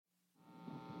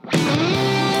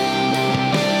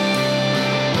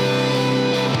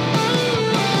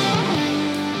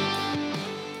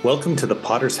Welcome to the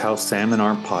Potter's House Sam and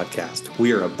Arm podcast.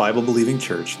 We are a Bible-believing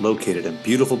church located in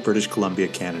beautiful British Columbia,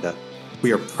 Canada.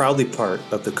 We are proudly part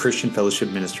of the Christian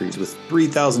Fellowship Ministries with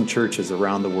 3,000 churches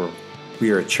around the world.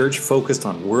 We are a church focused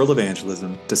on world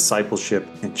evangelism, discipleship,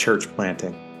 and church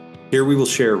planting. Here we will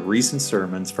share recent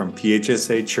sermons from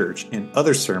PHSA Church and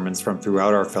other sermons from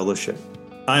throughout our fellowship.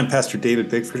 I am Pastor David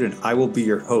Bickford, and I will be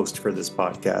your host for this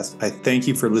podcast. I thank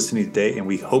you for listening today, and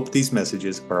we hope these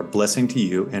messages are a blessing to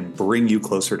you and bring you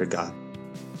closer to God.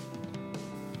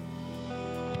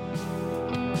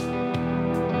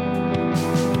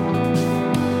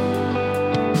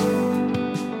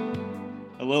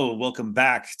 Hello, welcome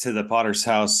back to the Potter's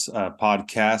House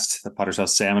podcast, the Potter's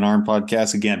House Sam and Arm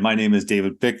podcast. Again, my name is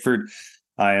David Bickford.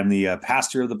 I am the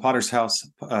pastor of the Potter's House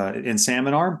in Sam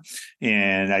and Arm,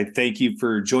 and I thank you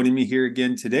for joining me here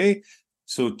again today.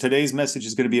 So today's message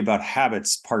is going to be about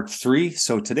habits, part 3.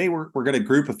 So today we're going to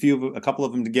group a couple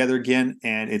of them together again,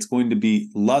 and it's going to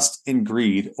be lust and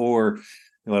greed, or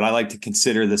what I like to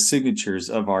consider the signatures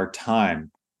of our time.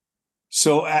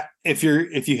 So if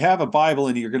you have a Bible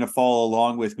and you're going to follow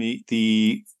along with me,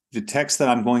 the text that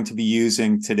I'm going to be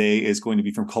using today is going to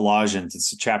be from Colossians.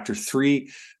 It's chapter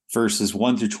 3. Verses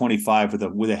 1 through 25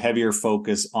 with a heavier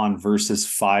focus on verses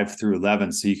 5 through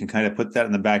 11. So you can kind of put that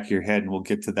in the back of your head, and we'll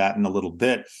get to that in a little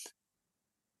bit.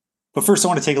 But first, I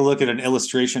want to take a look at an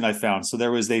illustration I found. So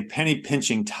there was a penny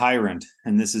pinching tyrant,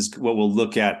 and this is what we'll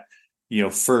look at,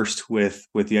 first with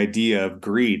the idea of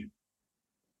greed.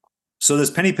 So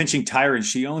this penny pinching tyrant,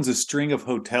 she owns a string of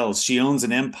hotels. She owns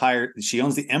an empire. She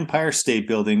owns the Empire State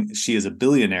Building. She is a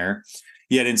billionaire.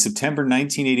 Yet in September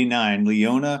 1989,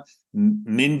 Leona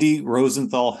Mindy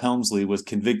Rosenthal Helmsley was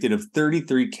convicted of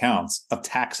 33 counts of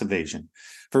tax evasion,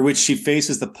 for which she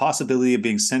faces the possibility of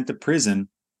being sent to prison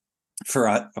for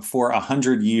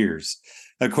 100 years.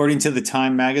 According to the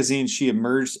Time magazine, she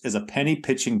emerged as a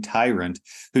penny-pinching tyrant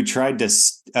who tried to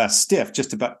stiff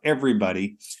just about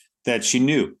everybody that she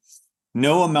knew.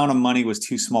 No amount of money was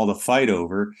too small to fight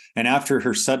over, and after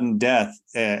the sudden death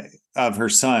of her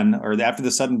son,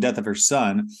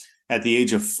 at the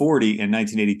age of 40 in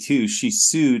 1982, she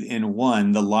sued and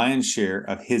won the lion's share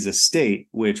of his estate,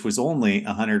 which was only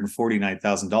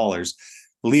 $149,000,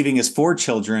 leaving his 4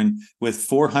 children with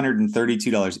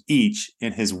 $432 each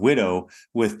and his widow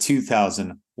with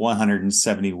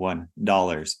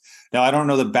 $2,171. Now, I don't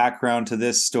know the background to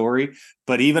this story,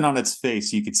 but even on its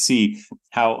face, you could see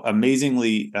how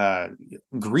amazingly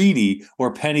greedy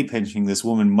or penny pinching this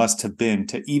woman must have been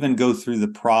to even go through the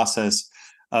process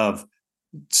of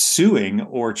suing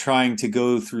or trying to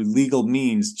go through legal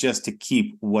means just to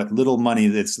keep what little money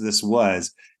this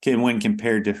was when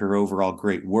compared to her overall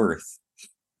great worth.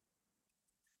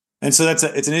 And so it's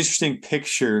an interesting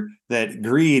picture that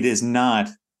greed is not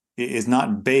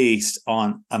based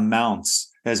on amounts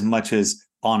as much as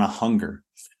on a hunger.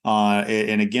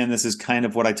 And again, this is kind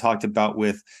of what I talked about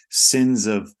with sins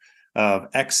of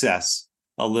excess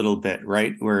a little bit,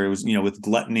 right? Where it was, with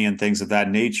gluttony and things of that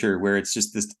nature, where it's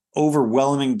just this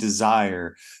overwhelming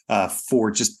desire for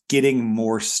just getting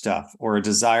more stuff, or a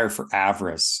desire for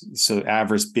avarice. So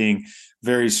avarice being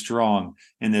very strong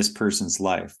in this person's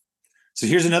life. So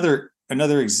here's another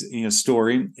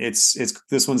story. It's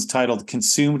this one's titled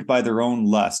 "Consumed by Their Own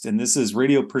Lust," and this is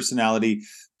radio personality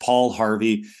Paul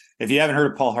Harvey. If you haven't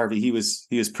heard of Paul Harvey, he was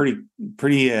pretty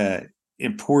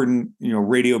important,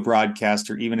 radio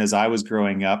broadcaster. Even as I was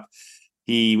growing up,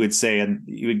 he would say, and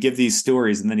he would give these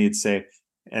stories, and then he'd say,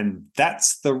 and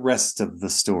that's the rest of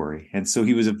the story. And so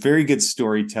he was a very good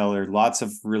storyteller, lots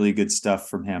of really good stuff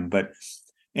from him. But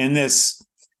in this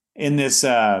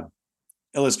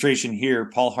illustration here,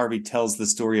 Paul Harvey tells the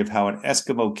story of how an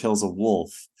Eskimo kills a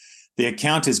wolf. The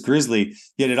account is grisly,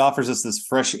 yet it offers us this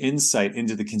fresh insight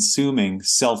into the consuming,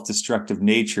 self-destructive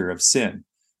nature of sin.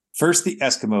 First, the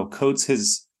Eskimo coats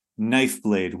his knife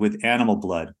blade with animal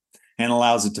blood and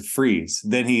allows it to freeze.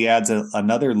 Then he adds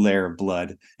another layer of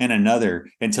blood and another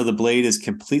until the blade is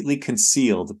completely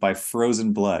concealed by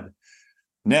frozen blood.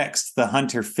 Next, the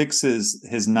hunter fixes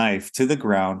his knife to the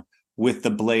ground with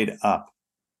the blade up.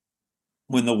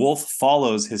 When the wolf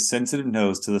follows his sensitive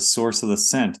nose to the source of the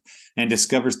scent and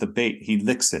discovers the bait, he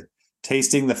licks it.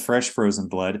 Tasting the fresh frozen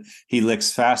blood, he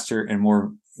licks faster and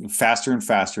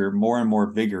faster, more and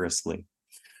more vigorously,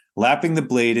 lapping the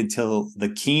blade until the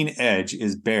keen edge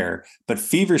is bare. But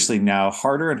feverishly now,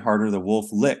 harder and harder, the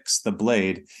wolf licks the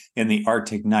blade in the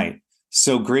Arctic night.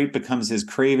 So great becomes his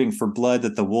craving for blood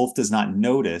that the wolf does not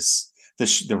notice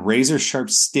the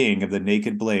razor-sharp sting of the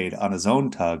naked blade on his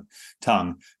own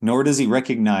tongue, nor does he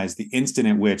recognize the instant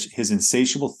at which his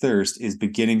insatiable thirst is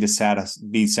beginning to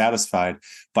be satisfied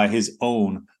by his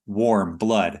own warm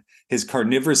blood. His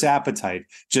carnivorous appetite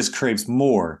just craves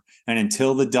more, and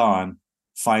until the dawn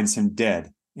finds him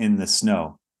dead in the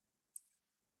snow.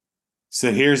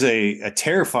 So here's a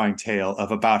terrifying tale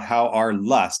of about how our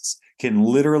lusts can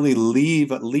literally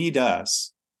lead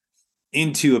us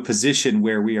into a position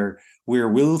where we are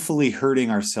willfully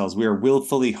hurting ourselves. We are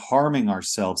willfully harming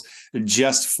ourselves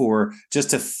just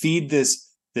to feed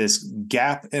this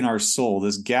gap in our soul,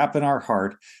 this gap in our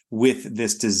heart with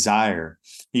this desire.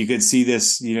 You could see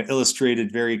this,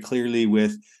 illustrated very clearly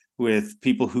with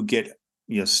people who get,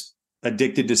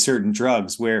 addicted to certain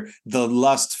drugs, where the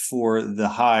lust for the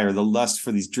high or the lust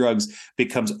for these drugs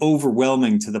becomes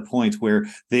overwhelming to the point where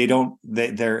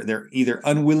they're either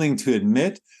unwilling to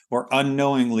admit or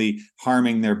unknowingly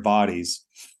harming their bodies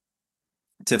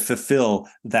to fulfill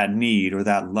that need or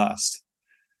that lust.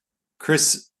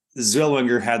 Chris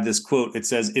Zellweger had this quote. It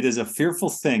says, "It is a fearful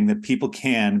thing that people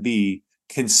can be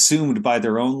consumed by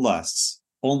their own lusts.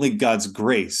 Only God's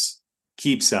grace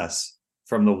keeps us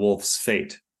from the wolf's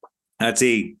fate." That's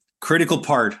a critical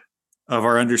part of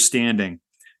our understanding,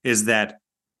 is that,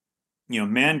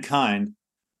 mankind,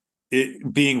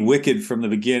 being wicked from the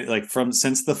beginning,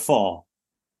 since the fall,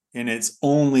 and it's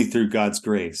only through God's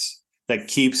grace that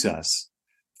keeps us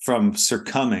from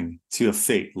succumbing to a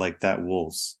fate like that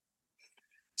wolf's.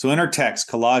 So in our text,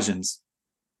 Colossians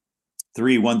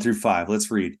 3:1-5,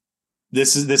 let's read.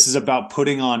 This is about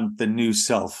putting on the new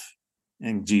self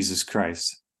in Jesus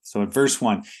Christ. So in verse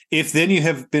 1, "If then you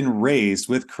have been raised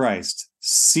with Christ,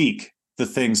 seek the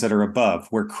things that are above,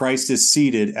 where Christ is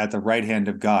seated at the right hand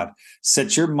of God.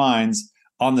 Set your minds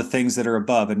on the things that are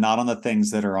above and not on the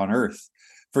things that are on earth.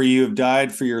 For you have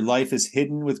died, for your life is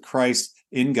hidden with Christ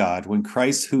in God. When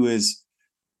Christ, who is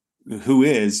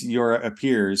your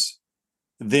appears,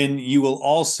 then you will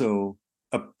also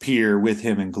appear with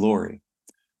him in glory.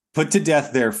 Put to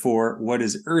death, therefore, what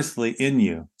is earthly in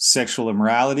you: sexual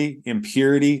immorality,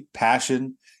 impurity,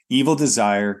 passion, evil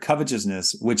desire,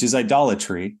 covetousness, which is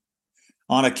idolatry.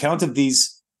 On account of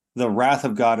these, the wrath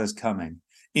of God is coming.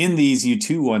 In these you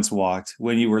too once walked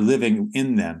when you were living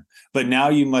in them, but now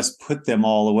you must put them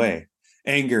all away: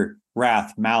 anger,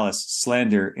 wrath, malice,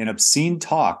 slander, and obscene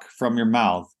talk from your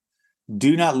mouth.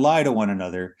 Do not lie to one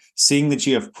another, seeing that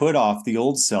you have put off the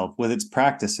old self with its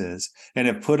practices, and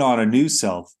have put on a new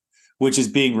self, which is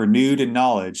being renewed in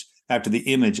knowledge after the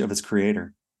image of its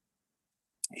creator.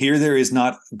 Here there is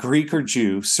not Greek or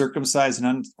Jew, circumcised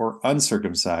or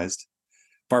uncircumcised,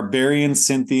 barbarian,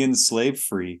 Scythian,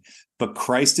 slave-free, but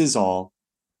Christ is all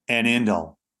and in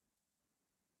all.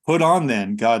 Put on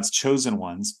then God's chosen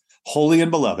ones, holy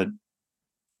and beloved,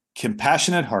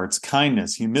 compassionate hearts,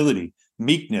 kindness, humility,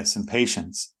 meekness, and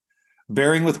patience,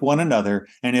 bearing with one another,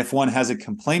 and if one has a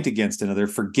complaint against another,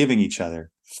 forgiving each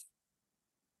other.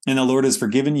 And the Lord has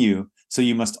forgiven you, so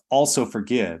you must also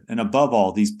forgive. And above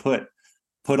all these put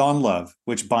on love,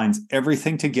 which binds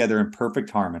everything together in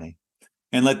perfect harmony.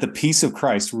 And let the peace of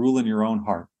Christ rule in your own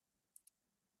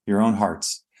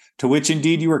hearts, to which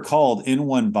indeed you are called in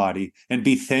one body, and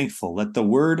be thankful. Let the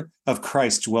word of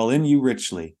Christ dwell in you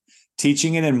richly,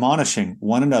 teaching and admonishing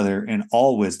one another in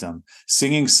all wisdom,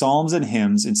 singing psalms and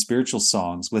hymns and spiritual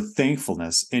songs with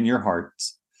thankfulness in your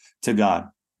hearts to God.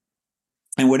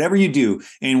 And whatever you do,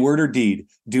 in word or deed,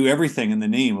 do everything in the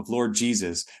name of Lord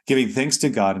Jesus, giving thanks to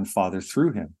God and Father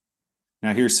through him."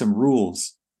 Now here's some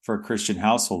rules for a Christian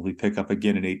household. We pick up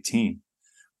again at 18.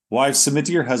 "Wives, submit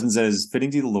to your husbands as is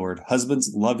fitting to the Lord.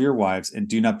 Husbands, love your wives and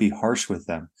do not be harsh with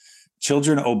them.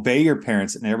 Children, obey your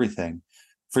parents in everything,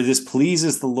 for this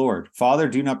pleases the Lord. Father,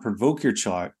 do not provoke your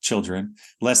children,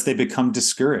 lest they become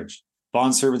discouraged.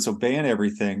 Bondservants, obey in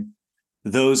everything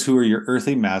those who are your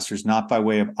earthly masters, not by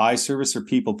way of eye service or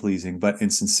people pleasing, but in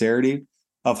sincerity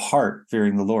of heart,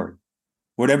 fearing the Lord.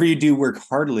 Whatever you do, work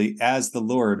heartily as the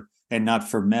Lord and not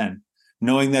for men,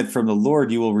 knowing that from the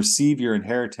Lord you will receive your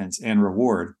inheritance and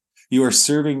reward. You are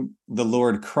serving the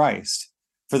Lord Christ,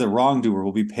 for the wrongdoer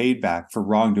will be paid back for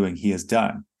wrongdoing he has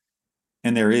done,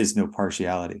 and there is no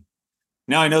partiality."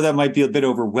 Now I know that might be a bit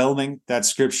overwhelming, that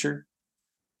scripture,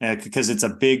 because it's a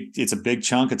big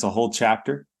chunk. It's a whole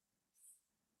chapter.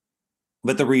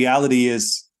 But the reality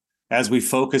is, as we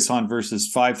focus on verses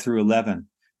 5-11,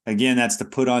 again, that's to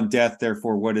put on death,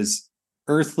 therefore, what is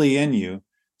earthly in you: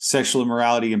 sexual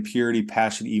immorality, impurity,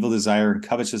 passion, evil desire, and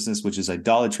covetousness, which is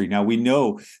idolatry. Now we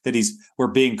know that we're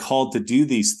being called to do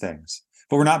these things,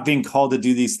 but we're not being called to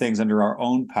do these things under our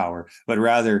own power, but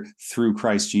rather through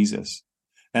Christ Jesus.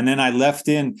 And then I left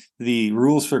in the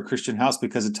rules for a Christian house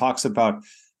because it talks about,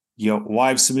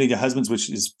 wives submitting to husbands, which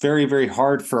is very, very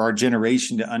hard for our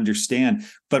generation to understand.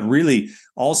 But really,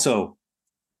 also,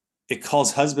 it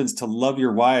calls husbands to love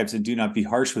your wives and do not be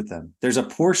harsh with them. There's a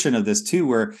portion of this too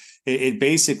where it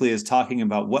basically is talking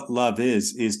about what love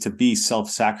is to be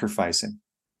self-sacrificing.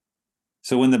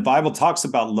 So when the Bible talks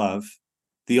about love,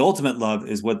 the ultimate love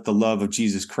is what the love of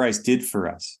Jesus Christ did for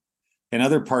us. In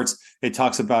other parts, it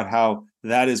talks about how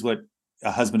that is what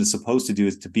a husband is supposed to do,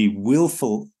 is to be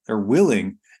willful or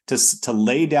willing to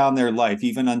lay down their life,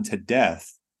 even unto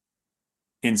death,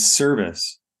 in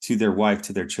service to their wife,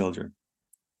 to their children.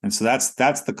 And so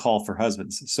that's the call for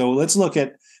husbands. So let's look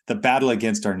at the battle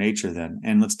against our nature then,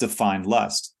 and let's define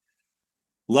lust.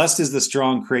 Lust is the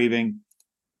strong craving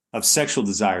of sexual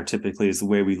desire, typically, is the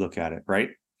way we look at it, right?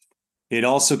 It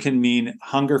also can mean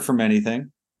hunger from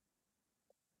anything,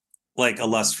 like a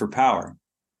lust for power.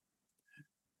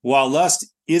 While lust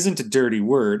isn't a dirty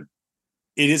word,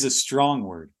 it is a strong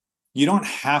word. You don't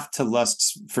have to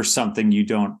lust for something you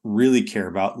don't really care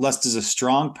about. Lust is a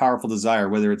strong, powerful desire,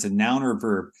 whether it's a noun or a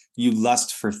verb. You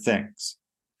lust for things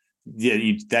that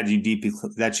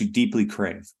you deeply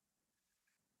crave.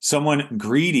 Someone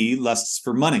greedy lusts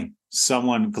for money.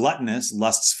 Someone gluttonous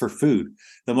lusts for food.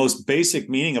 The most basic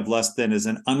meaning of lust then is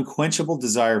an unquenchable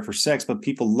desire for sex, but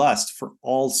people lust for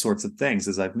all sorts of things,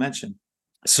 as I've mentioned.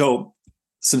 So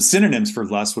some synonyms for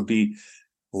lust would be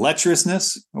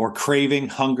lecherousness or craving,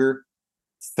 hunger,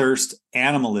 thirst,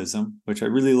 animalism, which I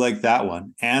really like that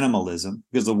one, animalism,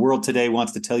 because the world today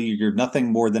wants to tell you you're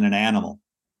nothing more than an animal.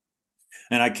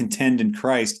 And I contend in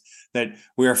Christ that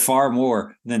we are far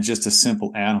more than just a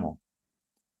simple animal.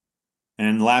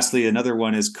 And lastly, another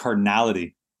one is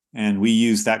carnality. And we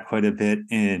use that quite a bit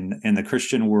in the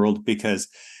Christian world, because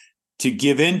to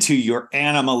give into your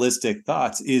animalistic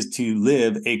thoughts is to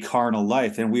live a carnal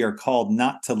life. And we are called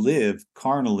not to live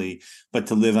carnally, but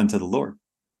to live unto the Lord.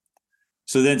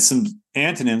 So then some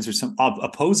antonyms or some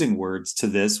opposing words to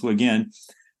this. Well, again,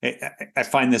 I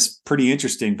find this pretty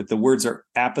interesting, but the words are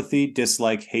apathy,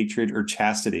 dislike, hatred, or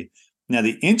chastity. Now,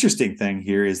 the interesting thing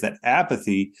here is that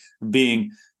apathy,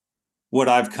 being what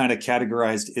I've kind of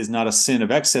categorized, is not a sin of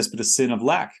excess, but a sin of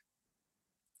lack,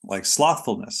 like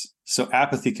slothfulness. So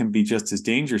apathy can be just as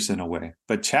dangerous in a way,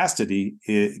 but chastity,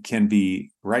 it can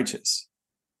be righteous.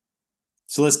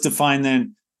 So let's define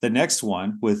then the next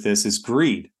one with this is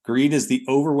greed. Greed is the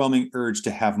overwhelming urge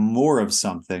to have more of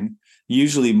something,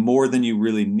 usually more than you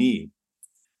really need.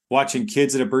 Watching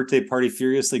kids at a birthday party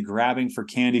furiously grabbing for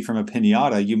candy from a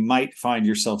piñata, you might find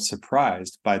yourself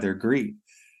surprised by their greed.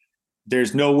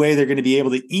 There's no way they're going to be able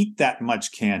to eat that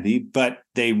much candy, but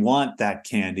they want that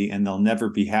candy, and they'll never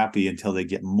be happy until they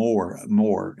get more,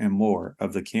 and more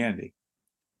of the candy.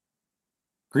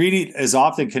 Greed is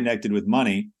often connected with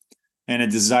money and a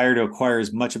desire to acquire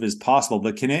as much of it as possible,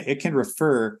 but it can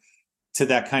refer to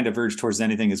that kind of urge towards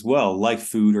anything as well, like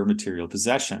food or material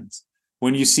possessions.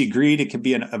 When you see greed, it can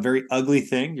be a very ugly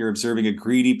thing. You're observing a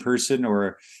greedy person,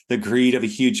 or the greed of a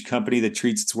huge company that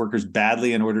treats its workers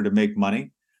badly in order to make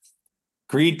money.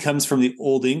 Greed comes from the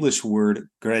Old English word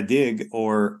gredig,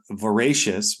 or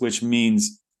voracious, which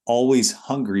means always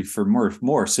hungry for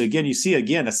more. So again, you see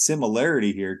a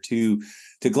similarity here to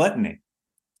gluttony,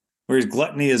 whereas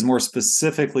gluttony is more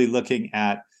specifically looking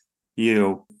at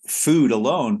food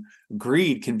alone.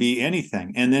 Greed can be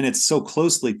anything, and then it's so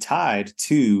closely tied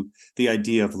to the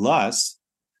idea of lust,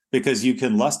 because you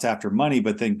can lust after money,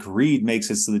 but then greed makes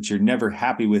it so that you're never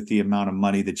happy with the amount of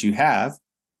money that you have.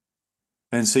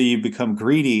 And so you become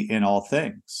greedy in all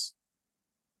things.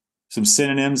 Some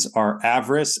synonyms are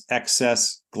avarice,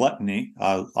 excess, gluttony,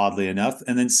 oddly enough,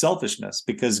 and then selfishness,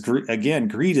 because again,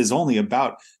 greed is only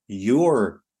about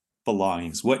your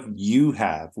belongings, what you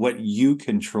have, what you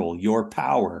control, your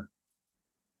power.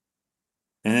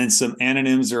 And then some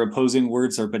antonyms or opposing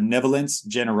words are benevolence,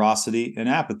 generosity, and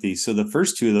apathy. So the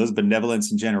first two of those,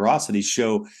 benevolence and generosity,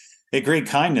 show a great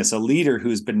kindness. A leader who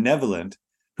is benevolent,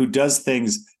 who does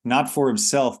things not for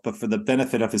himself, but for the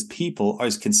benefit of his people,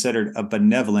 is considered a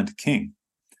benevolent king.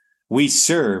 We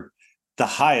serve the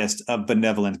highest of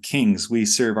benevolent kings. We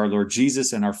serve our Lord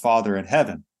Jesus and our Father in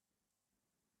heaven.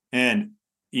 And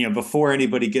before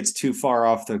anybody gets too far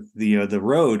off the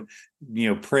road,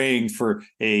 praying for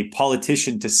a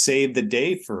politician to save the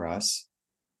day for us,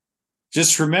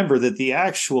 just remember that the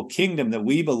actual kingdom that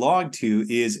we belong to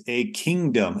is a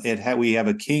kingdom. We have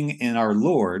a king in our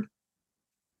Lord,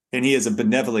 and he is a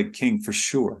benevolent king for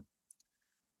sure.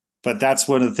 But that's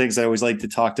one of the things I always like to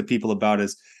talk to people about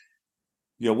is,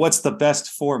 what's the best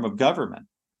form of government?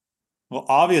 Well,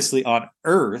 obviously on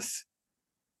earth,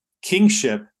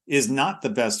 kingship is not the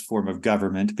best form of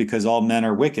government, because all men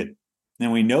are wicked.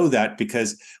 And we know that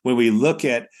because when we look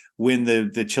at when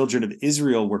the children of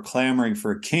Israel were clamoring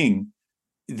for a king,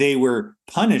 they were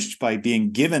punished by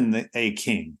being given a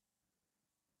king.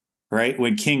 right?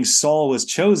 When King Saul was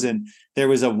chosen, there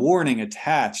was a warning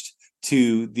attached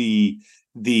to the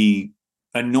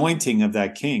anointing of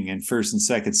that king in 1st and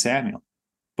 2nd Samuel.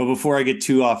 But before I get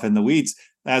too off in the weeds,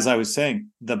 as I was saying,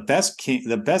 the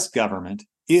best government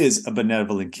is a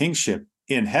benevolent kingship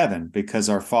in heaven, because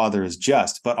our Father is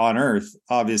just. But on earth,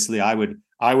 obviously, I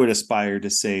would aspire to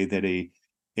say that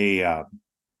a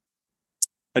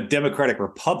democratic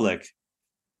republic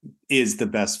is the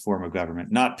best form of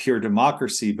government, not pure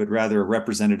democracy, but rather a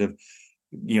representative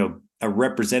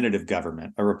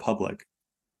government, a republic.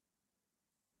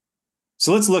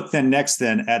 So let's look next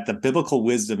at the biblical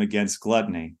wisdom against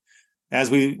gluttony. As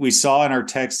we saw in our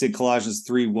text in Colossians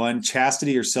 3:1,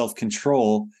 chastity or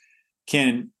self-control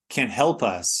can help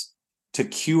us to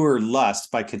cure lust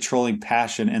by controlling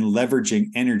passion and leveraging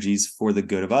energies for the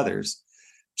good of others.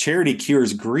 Charity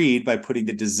cures greed by putting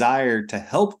the desire to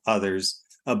help others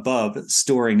above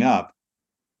storing up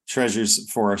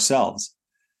treasures for ourselves.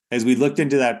 As we looked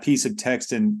into that piece of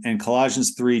text in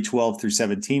Colossians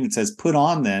 3:12-17, it says, "Put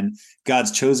on then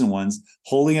God's chosen ones,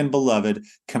 holy and beloved,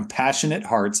 compassionate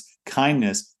hearts,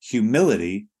 kindness,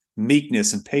 humility,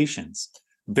 meekness, and patience,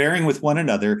 bearing with one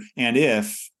another, and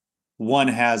if one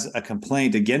has a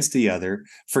complaint against the other,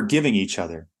 forgiving each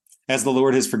other. As the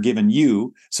Lord has forgiven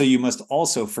you, so you must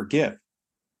also forgive.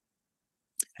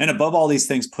 And above all these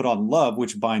things, put on love,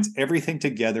 which binds everything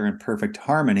together in perfect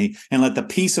harmony, and let the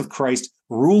peace of Christ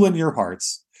rule in your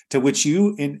hearts, to which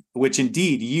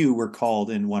indeed you were called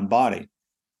in one body.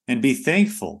 And be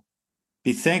thankful.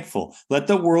 Be thankful. Let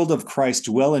the word of Christ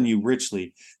dwell in you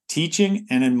richly, teaching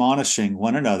and admonishing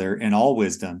one another in all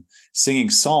wisdom, singing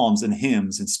psalms and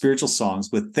hymns and spiritual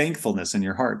songs with thankfulness in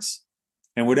your hearts.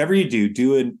 And whatever you do,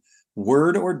 do in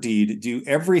word or deed, do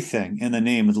everything in the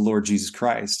name of the Lord Jesus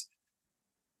Christ,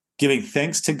 giving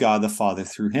thanks to God the Father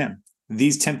through him.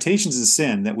 These temptations of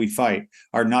sin that we fight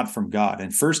are not from God."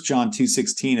 In 1 John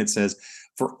 2:16, it says,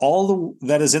 "For all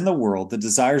that is in the world, the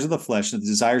desires of the flesh and the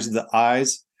desires of the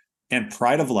eyes and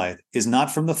pride of life is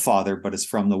not from the Father, but is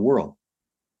from the world."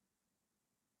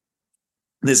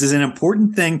 This is an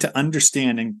important thing to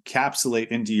understand and encapsulate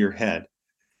into your head,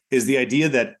 is the idea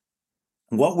that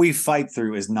what we fight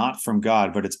through is not from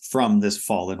God, but it's from this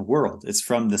fallen world. It's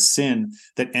from the sin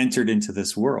that entered into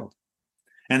this world.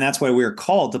 And that's why we are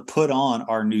called to put on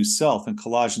our new self in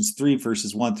Colossians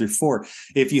 3:1-4.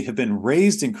 "If you have been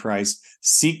raised in Christ,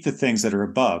 seek the things that are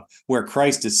above, where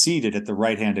Christ is seated at the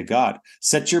right hand of God.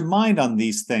 Set your mind on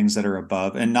these things that are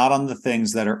above and not on the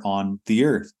things that are on the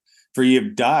earth. For you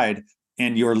have died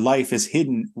and your life is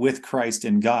hidden with Christ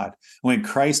in God. When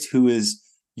Christ, who is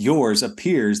yours,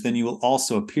 appears, then you will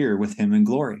also appear with him in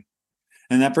glory."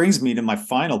 And that brings me to my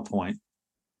final point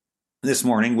this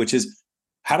morning, which is,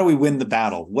 how do we win the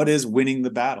battle? What is winning the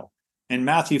battle? In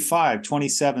Matthew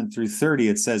 5:27-30,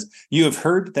 it says, "You have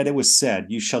heard that it was said,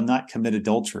 'You shall not commit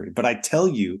adultery.' But I tell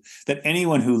you that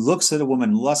anyone who looks at a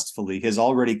woman lustfully has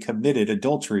already committed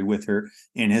adultery with her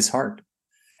in his heart.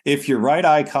 If your right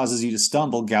eye causes you to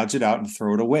stumble, gouge it out and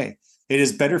throw it away. It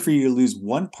is better for you to lose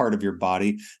one part of your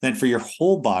body than for your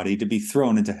whole body to be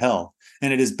thrown into hell.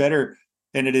 And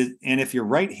if your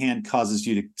right hand causes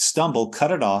you to stumble,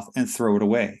 cut it off and throw it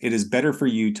away. It is better for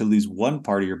you to lose one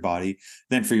part of your body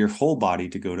than for your whole body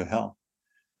to go to hell."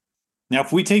 Now,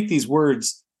 if we take these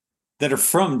words that are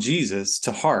from Jesus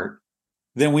to heart,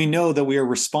 then we know that we are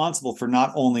responsible for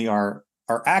not only our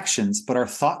actions, but our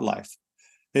thought life.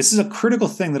 This is a critical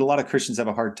thing that a lot of Christians have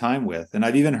a hard time with. And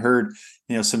I've even heard,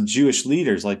 some Jewish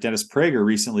leaders like Dennis Prager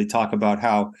recently talk about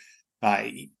how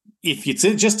if it's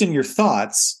just in your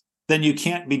thoughts, then you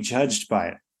can't be judged by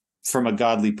it from a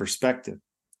godly perspective.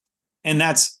 And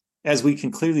that's, as we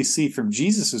can clearly see from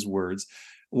Jesus's words,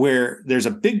 where there's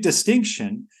a big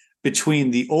distinction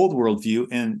between the old worldview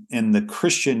and the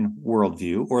Christian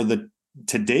worldview, or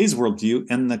today's worldview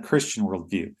and the Christian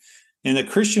worldview. In the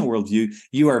Christian worldview,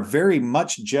 you are very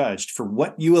much judged for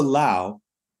what you allow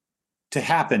to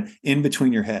happen in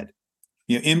between your head,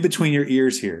 in between your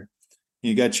ears here.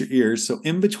 You got your ears. So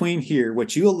in between here,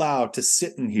 what you allow to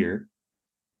sit in here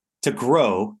to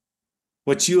grow,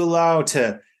 what you allow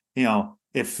to,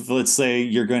 if let's say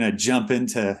you're going to jump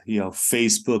into,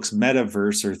 Facebook's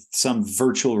metaverse or some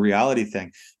virtual reality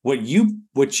thing, what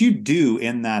you do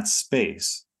in that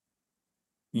space,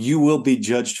 you will be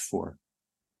judged for.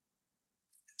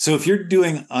 So if you're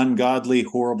doing ungodly,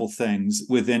 horrible things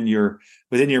within your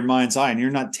mind's eye, and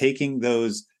you're not taking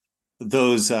those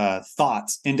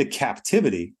thoughts into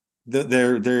captivity,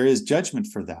 there is judgment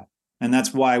for that. And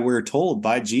that's why we're told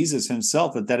by Jesus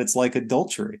himself that it's like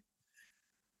adultery.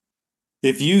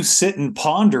 If you sit and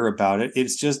ponder about it,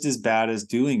 it's just as bad as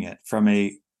doing it from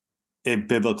a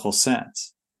biblical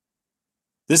sense.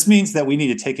 This means that we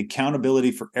need to take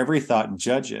accountability for every thought and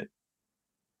judge it.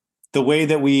 The way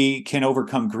that we can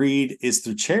overcome greed is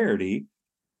through charity,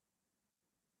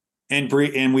 and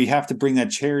we have to bring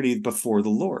that charity before the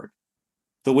Lord.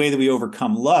 The way that we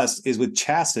overcome lust is with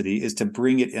chastity, is to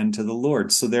bring it into the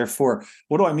Lord. So therefore,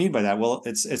 what do I mean by that? Well,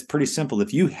 it's pretty simple.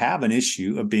 If you have an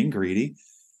issue of being greedy,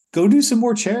 go do some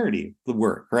more charity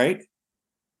work, right?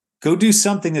 Go do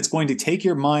something that's going to take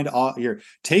your mind off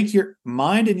take your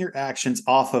mind and your actions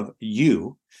off of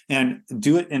you and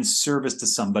do it in service to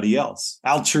somebody else,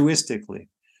 altruistically.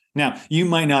 Now, you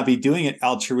might not be doing it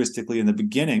altruistically in the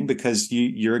beginning because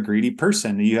you're a greedy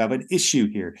person and you have an issue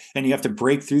here, and you have to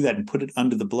break through that and put it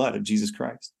under the blood of Jesus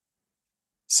Christ.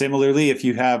 Similarly, if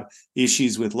you have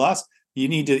issues with lust, you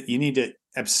need to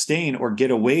abstain or get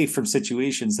away from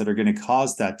situations that are going to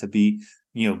cause that to be,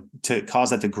 to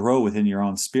cause that to grow within your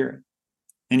own spirit.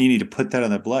 And you need to put that on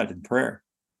the blood in prayer.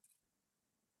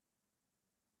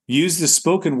 Use the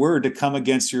spoken word to come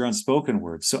against your unspoken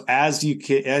word. So as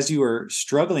you are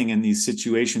struggling in these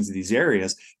situations, these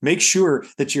areas, make sure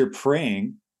that you're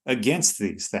praying against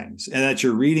these things and that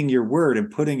you're reading your word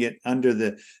and putting it under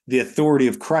the authority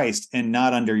of Christ and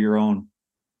not under your own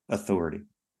authority.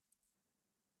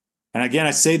 And again,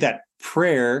 I say that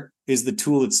prayer is the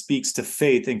tool that speaks to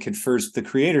faith and confers with the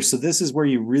Creator. So this is where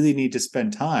you really need to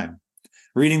spend time.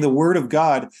 Reading the Word of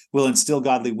God will instill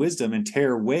godly wisdom and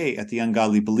tear away at the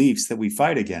ungodly beliefs that we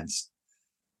fight against.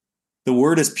 The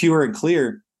Word is pure and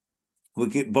clear,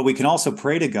 but we can also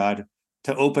pray to God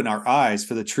to open our eyes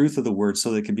for the truth of the Word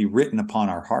so that it can be written upon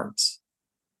our hearts.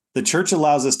 The church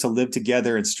allows us to live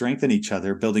together and strengthen each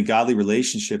other, building godly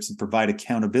relationships and provide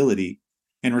accountability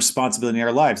and responsibility in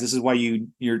our lives. This is why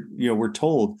we're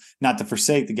told not to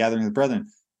forsake the gathering of the brethren.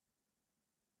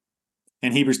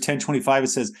 In Hebrews 10:25, it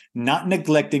says, not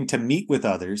neglecting to meet with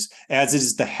others, as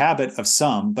is the habit of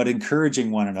some, but encouraging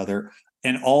one another,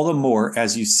 and all the more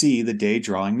as you see the day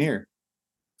drawing near.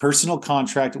 Personal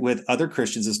contact with other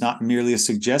Christians is not merely a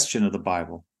suggestion of the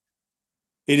Bible.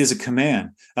 It is a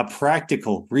command. A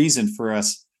practical reason for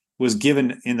us was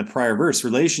given in the prior verse.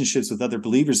 Relationships with other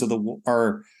believers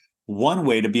are one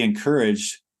way to be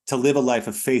encouraged to live a life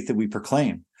of faith that we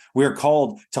proclaim. We are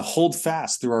called to hold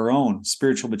fast through our own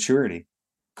spiritual maturity.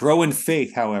 Grow in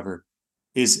faith, however,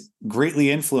 is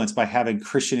greatly influenced by having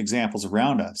Christian examples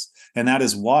around us. And that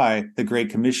is why the Great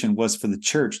Commission was for the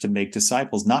church to make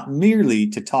disciples, not merely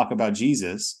to talk about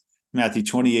Jesus. Matthew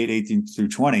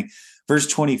 28:18-20. Verse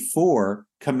 24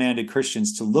 commanded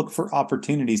Christians to look for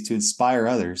opportunities to inspire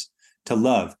others to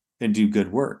love and do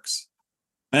good works.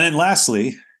 And then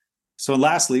lastly,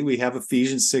 we have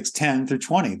Ephesians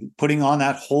 6:10-20, putting on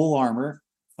that whole armor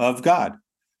of God.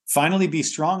 Finally, be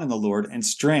strong in the Lord and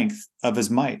strength of his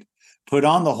might. Put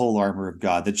on the whole armor of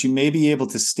God, that you may be able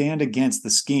to stand against the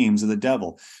schemes of the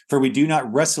devil. For we do not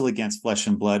wrestle against flesh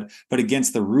and blood, but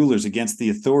against the rulers, against the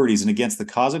authorities, and against the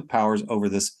cosmic powers over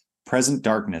this present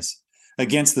darkness,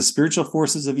 against the spiritual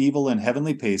forces of evil in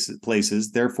heavenly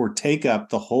places. Therefore, take up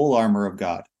the whole armor of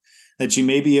God, that you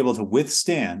may be able to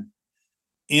withstand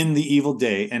in the evil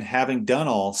day, and having done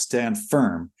all, stand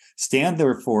firm. Stand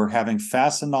therefore, having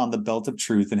fastened on the belt of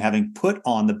truth, and having put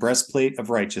on the breastplate of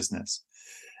righteousness,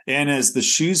 and as the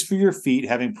shoes for your feet,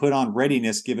 having put on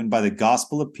readiness given by the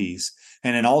gospel of peace,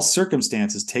 and in all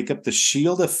circumstances take up the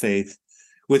shield of faith,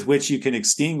 with which you can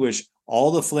extinguish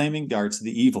all the flaming darts of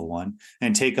the evil one,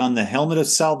 and take on the helmet of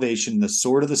salvation, the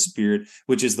sword of the Spirit,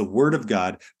 which is the word of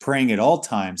God, praying at all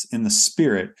times in the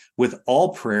Spirit with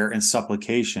all prayer and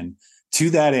supplication. To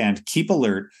that end, keep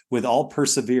alert with all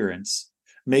perseverance,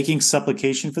 making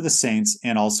supplication for the saints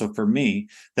and also for me,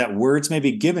 that words may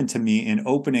be given to me in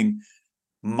opening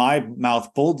my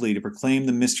mouth boldly to proclaim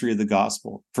the mystery of the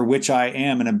gospel, for which I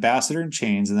am an ambassador in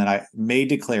chains, and that I may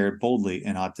declare it boldly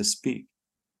and ought to speak.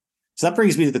 So that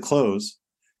brings me to the close.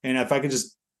 And if I could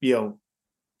just,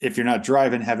 if you're not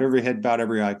driving, have every head bowed,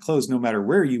 every eye closed, no matter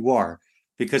where you are,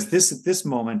 because this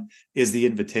moment is the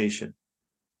invitation.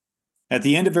 At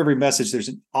the end of every message, there's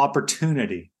an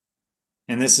opportunity.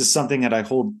 And this is something that I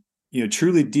hold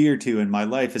truly dear to in my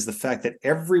life, is the fact that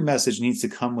every message needs to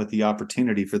come with the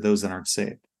opportunity for those that aren't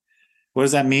saved. What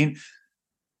does that mean?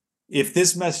 If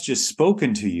this message is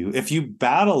spoken to you, if you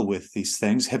battle with these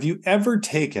things, have you ever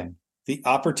taken the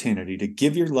opportunity to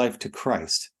give your life to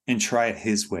Christ and try it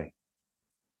his way?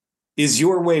 Is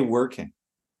your way working?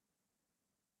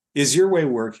 Is your way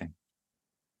working?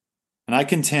 And I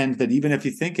contend that even if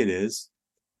you think it is,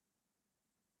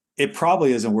 it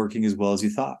probably isn't working as well as you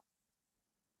thought.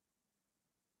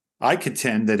 I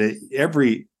contend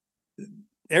that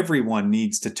everyone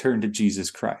needs to turn to Jesus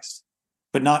Christ,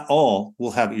 but not all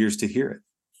will have ears to hear it.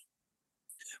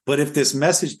 But if this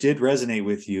message did resonate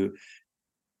with you,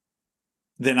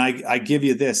 then I give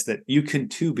you this, that you can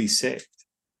too be saved.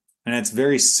 And it's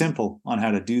very simple on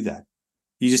how to do that.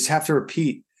 You just have to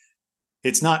repeat.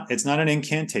 It's not an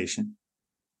incantation.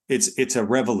 It's a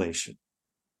revelation.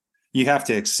 You have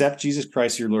to accept Jesus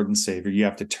Christ, your Lord and Savior. You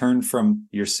have to turn from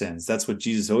your sins. That's what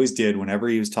Jesus always did whenever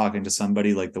he was talking to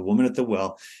somebody like the woman at the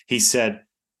well. He said,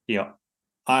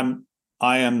 I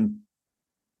am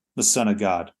the Son of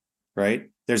God, right?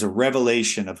 There's a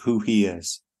revelation of who he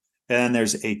is. And then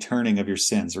there's a turning of your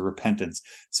sins or repentance.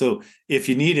 So if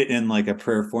you need it in like a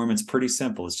prayer form, it's pretty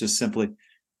simple. It's just simply,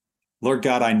 Lord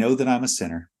God, I know that I'm a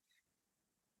sinner.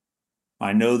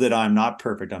 I know that I'm not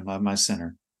perfect. I'm a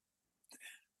sinner.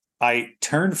 I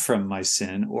turn from my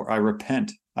sin or I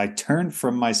repent. I turn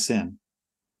from my sin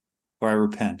or I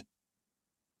repent.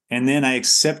 And then I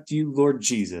accept you, Lord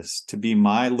Jesus, to be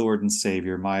my Lord and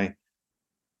Savior, my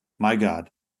God.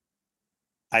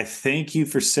 I thank you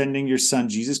for sending your Son,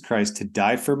 Jesus Christ, to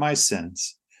die for my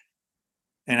sins.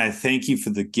 And I thank you for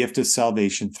the gift of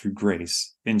salvation through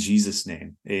grace. In Jesus'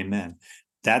 name, amen.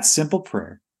 That simple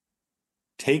prayer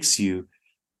takes you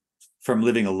from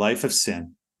living a life of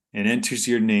sin and enters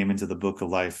your name into the book of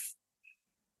life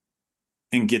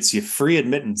and gets you free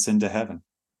admittance into heaven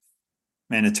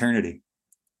and eternity.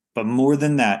 But more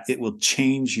than that, it will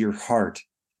change your heart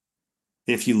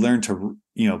if you learn to,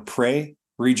 pray,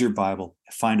 read your Bible,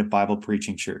 find a Bible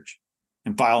preaching church.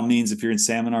 And by all means, if you're in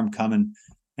Salmon Arm, come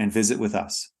and visit with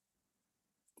us.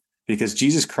 Because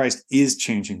Jesus Christ is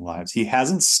changing lives. He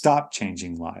hasn't stopped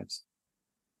changing lives.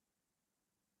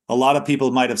 A lot of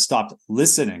people might have stopped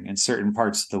listening in certain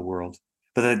parts of the world,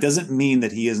 but that doesn't mean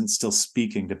that he isn't still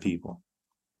speaking to people.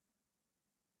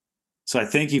 So I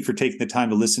thank you for taking the time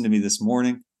to listen to me this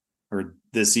morning or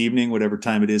this evening, whatever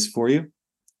time it is for you.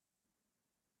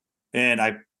 And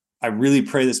I really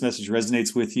pray this message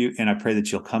resonates with you, and I pray that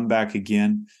you'll come back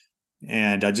again.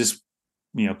 And I just,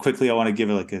 quickly, I want to give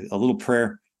like a little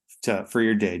prayer for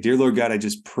your day. Dear Lord God, I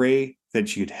just pray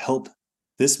that you'd help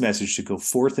this message to go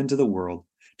forth into the world,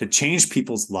 to change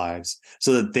people's lives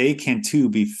so that they can too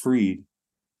be freed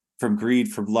from greed,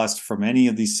 from lust, from any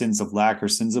of these sins of lack or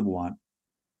sins of want.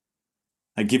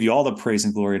 I give you all the praise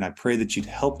and glory, and I pray that you'd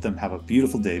help them have a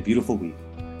beautiful day, beautiful week.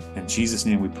 In Jesus'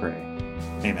 name we pray.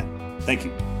 Amen. Thank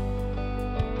you.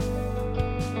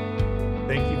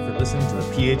 Thank you for listening to the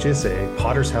PHSA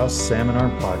Potter's House Salmon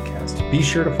Arm podcast. Be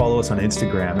sure to follow us on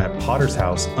Instagram at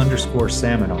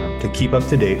Potter'sHouse_Salmon Arm to keep up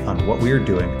to date on what we are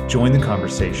doing, join the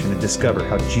conversation, and discover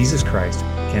how Jesus Christ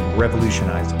can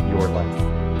revolutionize your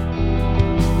life.